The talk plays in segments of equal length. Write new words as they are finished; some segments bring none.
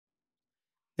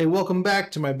Hey, welcome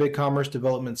back to my BigCommerce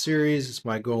development series. It's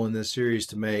my goal in this series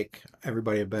to make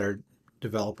everybody a better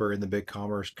developer in the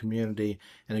BigCommerce community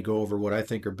and to go over what I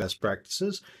think are best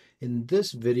practices. In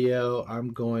this video,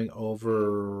 I'm going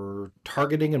over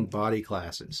targeting and body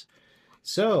classes.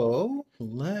 So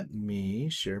let me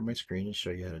share my screen and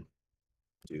show you how to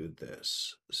do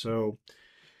this. So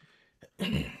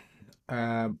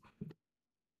I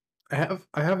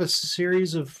have a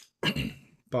series of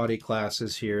body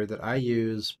classes here that I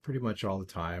use pretty much all the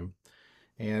time.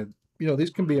 And, these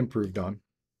can be improved on,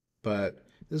 but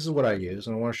this is what I use.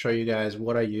 And I want to show you guys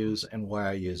what I use and why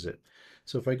I use it.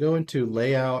 So if I go into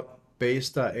layout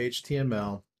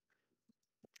base.html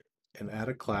and add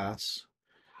a class,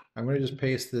 I'm going to just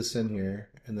paste this in here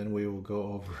and then we will go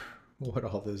over what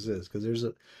all this is because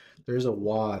there's a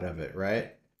wad of it,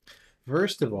 right?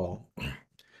 First of all,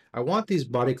 I want these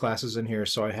body classes in here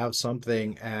so I have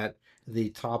something at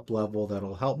the top level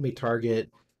that'll help me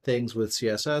target things with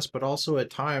CSS, but also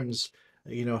at times,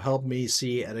 help me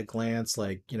see at a glance,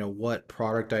 like, what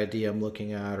product ID I'm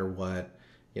looking at or what,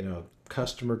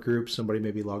 customer group somebody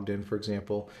may be logged in, for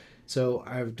example. So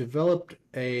I've developed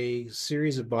a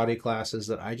series of body classes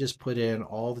that I just put in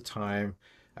all the time.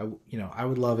 I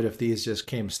would love it if these just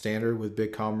came standard with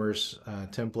BigCommerce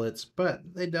templates, but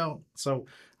they don't. So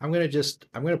I'm going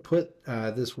to put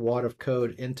this wad of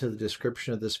code into the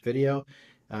description of this video,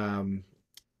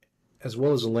 as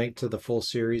well as a link to the full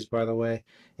series, by the way.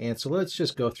 And so let's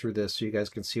just go through this so you guys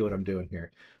can see what I'm doing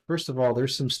here. First of all,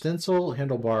 there's some stencil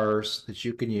handlebars that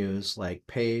you can use, like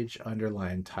page,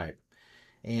 underline, type.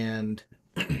 And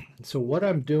so what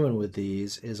I'm doing with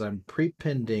these is I'm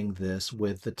prepending this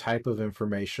with the type of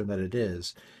information that it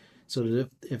is. So that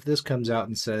if this comes out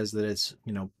and says that it's,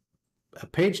 a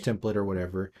page template or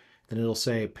whatever, then it'll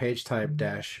say page type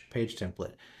dash page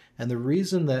template. And the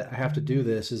reason that I have to do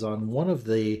this is on one of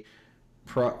the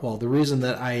the reason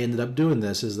that I ended up doing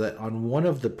this is that on one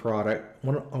of the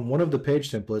one of the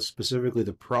page templates, specifically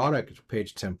the product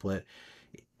page template,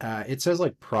 it says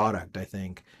like product, I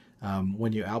think,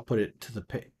 when you output it to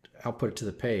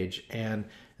the page, and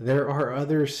there are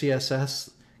other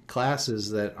CSS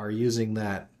classes that are using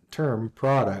that term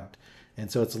product, and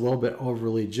so it's a little bit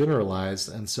overly generalized.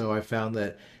 And so I found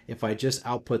that if I just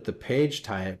output the page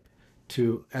type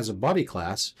to as a body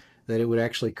class, that it would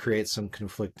actually create some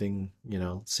conflicting,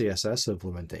 CSS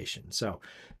implementation. So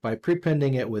by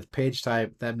prepending it with page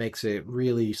type, that makes it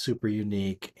really super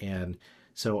unique, and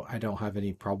so I don't have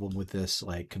any problem with this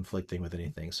like conflicting with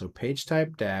anything. So page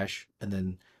type dash and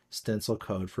then stencil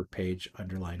code for page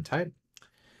underline type.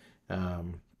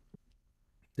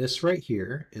 This right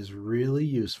here is really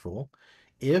useful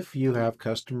if you have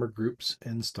customer groups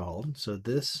installed. So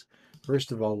this,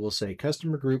 first of all, will say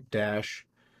customer group dash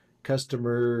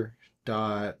customer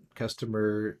dot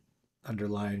customer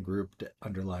underline group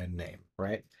underline name,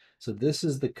 right? So this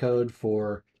is the code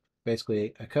for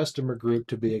basically a customer group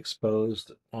to be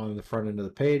exposed on the front end of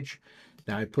the page.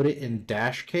 Now I put it in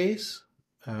dashcase.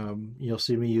 You'll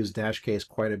see me use dashcase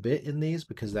quite a bit in these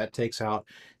because that takes out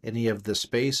any of the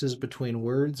spaces between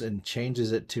words and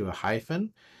changes it to a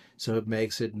hyphen. So it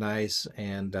makes it nice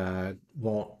and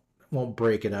won't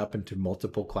break it up into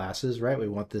multiple classes, right? We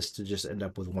want this to just end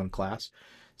up with one class.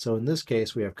 So in this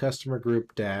case, we have customer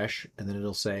group dash, and then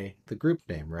it'll say the group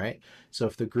name, right? So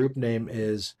if the group name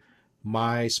is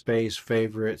my space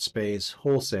favorite space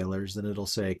wholesalers, then it'll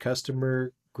say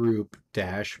customer group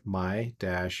dash my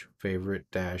dash favorite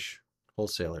dash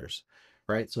wholesalers,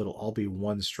 right? So it'll all be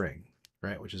one string,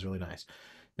 right? Which is really nice.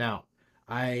 Now,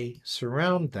 I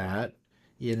surround that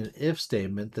in an if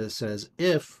statement that says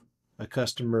if a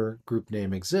customer group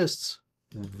name exists,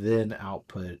 then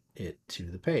output it to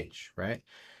the page, right?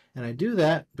 And I do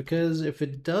that because if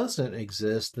it doesn't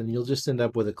exist, then you'll just end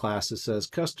up with a class that says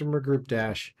customer group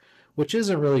dash, which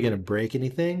isn't really going to break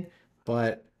anything,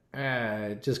 but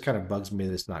it just kind of bugs me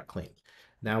that it's not clean.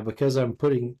 Now, because I'm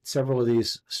putting several of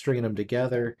these, stringing them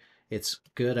together, it's a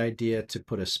good idea to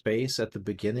put a space at the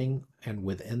beginning and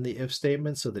within the if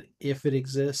statement so that if it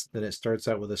exists, then it starts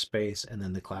out with a space and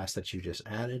then the class that you just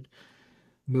added.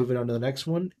 Moving on to the next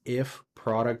one, if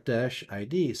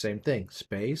product-id, same thing,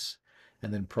 space,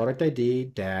 and then product ID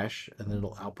dash, and then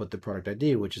it'll output the product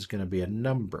ID, which is going to be a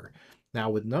number. Now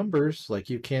with numbers, like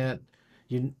you can't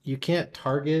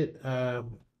target, I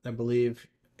believe,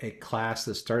 a class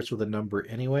that starts with a number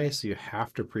anyway, so you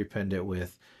have to prepend it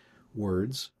with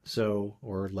words,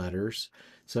 or letters.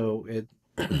 So it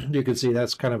you can see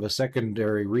that's kind of a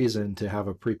secondary reason to have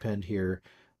a prepend here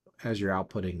as you're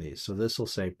outputting these. So this will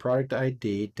say product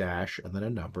ID dash and then a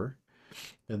number,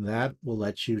 and that will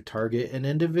let you target an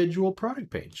individual product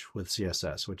page with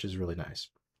CSS, which is really nice.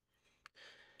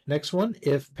 Next one,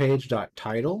 if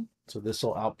page.title. So this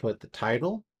will output the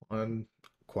title on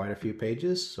quite a few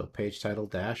pages. So page title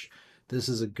dash. This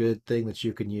is a good thing that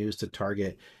you can use to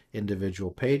target individual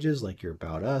pages like your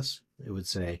about us. It would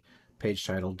say page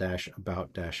title dash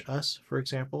about dash us, for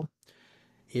example.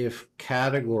 If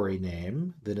category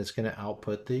name, then it's going to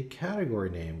output the category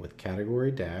name with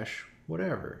category dash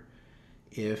whatever.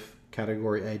 If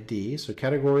category ID, so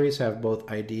categories have both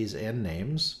IDs and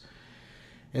names.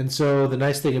 And so the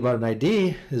nice thing about an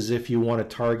ID is if you want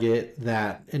to target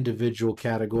that individual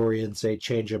category and say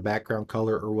change a background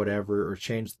color or whatever, or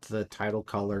change the title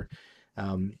color,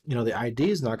 the ID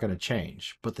is not going to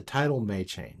change, but the title may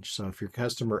change. So if your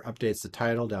customer updates the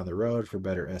title down the road for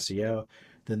better SEO,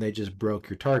 then they just broke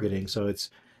your targeting. So it's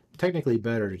technically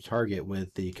better to target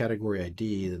with the category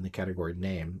ID than the category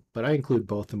name, but I include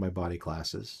both in my body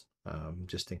classes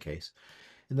just in case.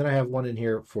 And then I have one in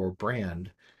here for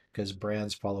brand because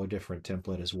brands follow a different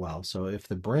template as well. So if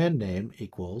the brand name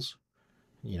equals,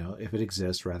 if it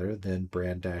exists rather, then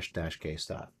brand dash case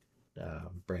dot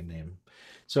brand name.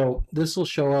 So this will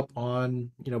show up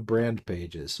on, brand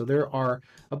pages. So there are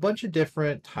a bunch of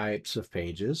different types of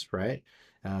pages, right?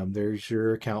 There's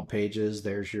your account pages,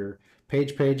 there's your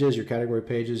page pages, your category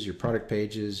pages, your product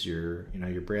pages, your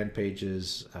brand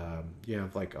pages. You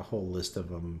have like a whole list of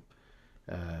them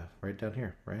right down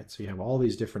here, right? So you have all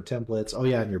these different templates. Oh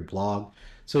yeah, and your blog.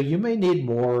 So you may need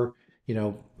more, you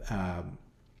know, um,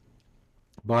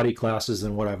 body classes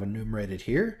than what I've enumerated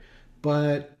here,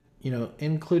 but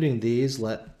including these,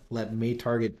 let me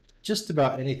target just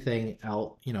about anything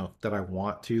out, that I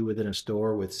want to within a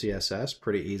store with CSS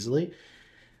pretty easily.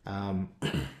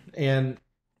 And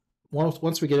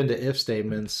once we get into if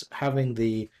statements, having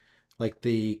the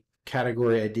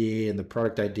category ID and the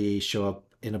product ID show up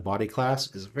in a body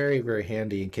class is very, very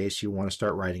handy in case you want to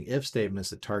start writing if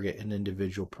statements that target an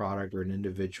individual product or an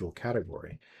individual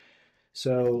category.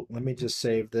 So let me just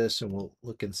save this and we'll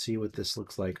look and see what this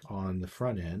looks like on the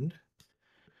front end.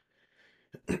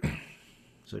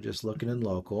 So just looking in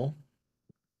local.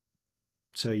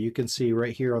 So you can see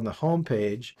right here on the home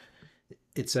page,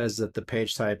 it says that the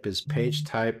page type is page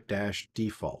type dash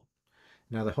default.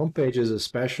 Now the homepage is a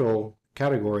special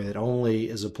category that only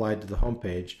is applied to the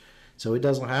homepage. So it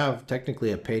doesn't have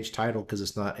technically a page title because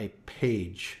it's not a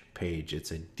page,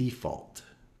 it's a default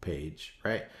page,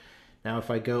 right? Now if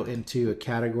I go into a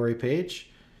category page,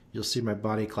 you'll see my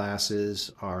body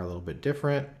classes are a little bit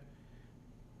different.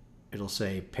 It'll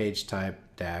say page type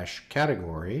dash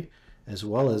category, as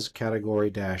well as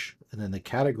category dash, and then the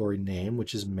category name,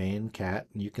 which is main cat,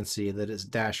 and you can see that it's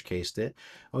dash cased it.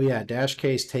 Oh yeah, dash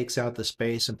case takes out the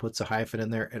space and puts a hyphen in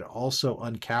there. It also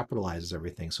uncapitalizes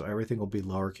everything, so everything will be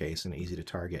lowercase and easy to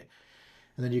target.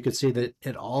 And then you can see that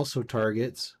it also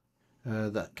targets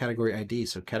the category ID,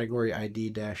 so category ID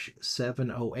dash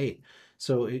 708.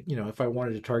 So if I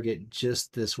wanted to target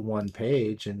just this one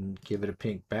page and give it a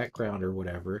pink background or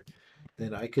whatever,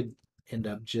 then I could end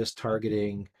up just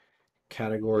targeting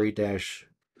category dash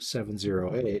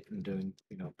 708 and doing,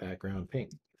 background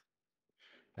pink.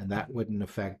 And that wouldn't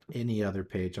affect any other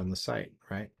page on the site,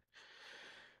 right?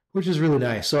 Which is really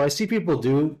nice. So I see people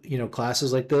do,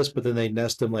 classes like this, but then they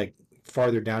nest them like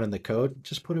farther down in the code.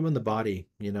 Just put them in the body,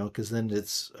 because then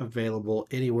it's available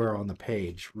anywhere on the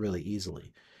page really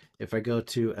easily. If I go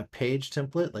to a page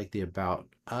template like the About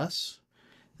Us,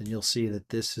 then you'll see that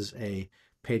this is a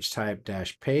page type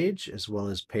dash page as well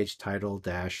as page title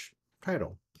dash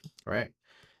title, right?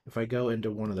 If I go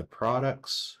into one of the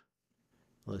products,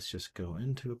 let's just go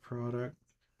into a product.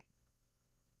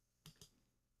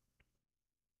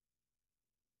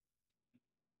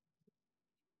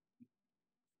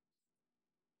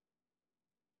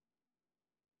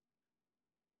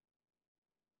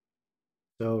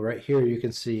 So right here you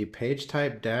can see page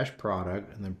type dash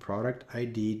product and then product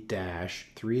ID dash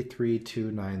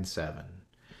 33297.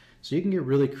 So you can get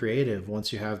really creative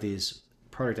once you have these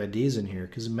product IDs in here.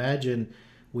 Because imagine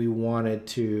we wanted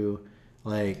to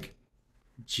like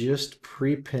just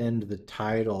prepend the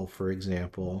title, for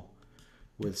example,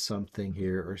 with something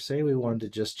here, or say we wanted to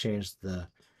just change the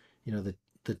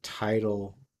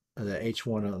title, the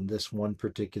H1 on this one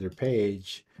particular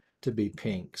page to be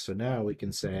pink. So now we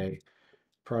can say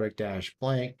product dash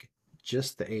blank,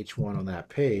 just the H1 on that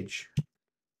page,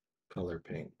 color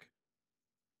pink.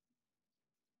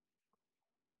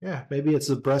 Yeah, maybe it's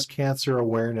a breast cancer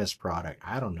awareness product.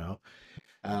 I don't know.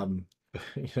 Um,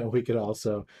 we could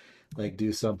also like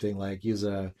do something like use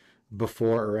a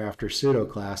before or after pseudo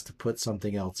class to put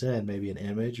something else in, maybe an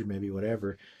image or maybe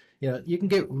whatever. You can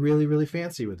get really, really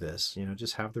fancy with this.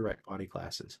 Just have the right body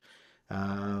classes.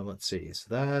 Let's see. So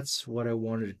that's what I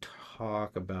wanted to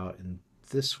talk about in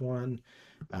this one.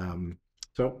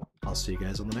 So I'll see you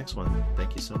guys on the next one.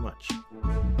 Thank you so much.